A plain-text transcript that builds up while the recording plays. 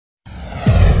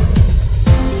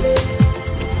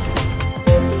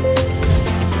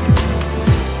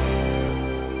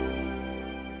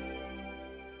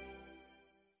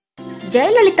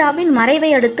ஜெயலலிதாவின்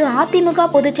மறைவை அடுத்து அதிமுக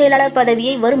பொதுச் செயலாளர்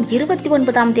பதவியை வரும்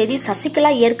 29ஆம் தேதி சசிகலா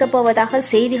ஏற்கப் போவதாக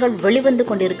செய்திகள் வெளிவந்து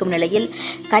கொண்டிருக்கும் நிலையில்,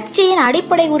 கட்சியின்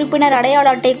அடிப்படை உறுப்பினர் அடையாள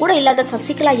அட்டை கூட இல்லாத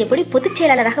சசிகலா எப்படி பொதுச்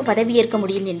செயலாளராக பதவியேற்க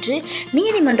முடியும் என்று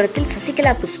நீதிமன்றத்தில்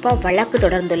சசிகலா புஷ்பா வழக்கு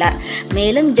தொடர்ந்துள்ளார்.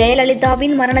 மேலும்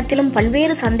ஜெயலலிதாவின் மரணத்திலும்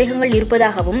பல்வேறு சந்தேகங்கள்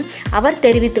இருப்பதாகவும் அவர்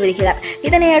தெரிவித்து வருகிறார்.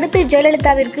 இதனையடுத்து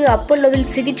ஜெயலலிதாவிற்கு அப்பல்லோவில்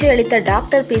சிகிச்சை அளித்த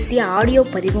டாக்டர் பேசிய ஆடியோ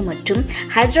பதிவு மற்றும்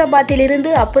ஹைதராபாத்தில்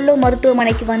இருந்து அப்பல்லோ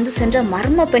மருத்துவமனைக்கு வந்து சென்ற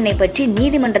மர்ம பெண்ணை பற்றி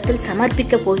நீதிமன்றத்தில்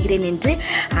சமர்ப்பிக்க போகிறேன் என்று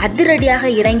அதிரடியாக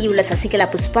இறங்கியுள்ள சசிகலா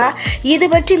புஷ்பா இது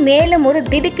பற்றி மேலும் ஒரு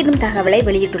திடுக்கிடும் தகவலை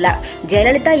வெளியிட்டுள்ளார்.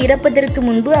 ஜெயலலிதா இறப்பதற்கு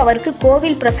முன்பு அவருக்கு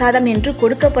கோவில் பிரசாதம் என்று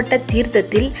கொடுக்கப்பட்ட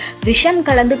தீர்த்தத்தில் விஷம்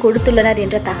கலந்து கொடுத்துள்ளனர்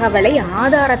என்ற தகவலை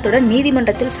ஆதாரத்துடன்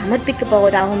நீதிமன்றத்தில் சமர்ப்பிக்கப்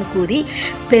போவதாகவும் கூறி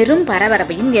பெரும்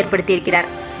பரபரப்பையும் ஏற்படுத்தியிருக்கிறார்.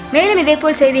 மேலும்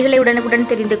இதேபோல் செய்திகளை உடனுக்குடன்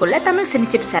தெரிந்து கொள்ள தமிழ் சினி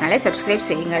சிப்ஸ் சேனலை சப்ஸ்கிரைப்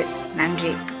செய்யுங்கள்.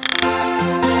 நன்றி.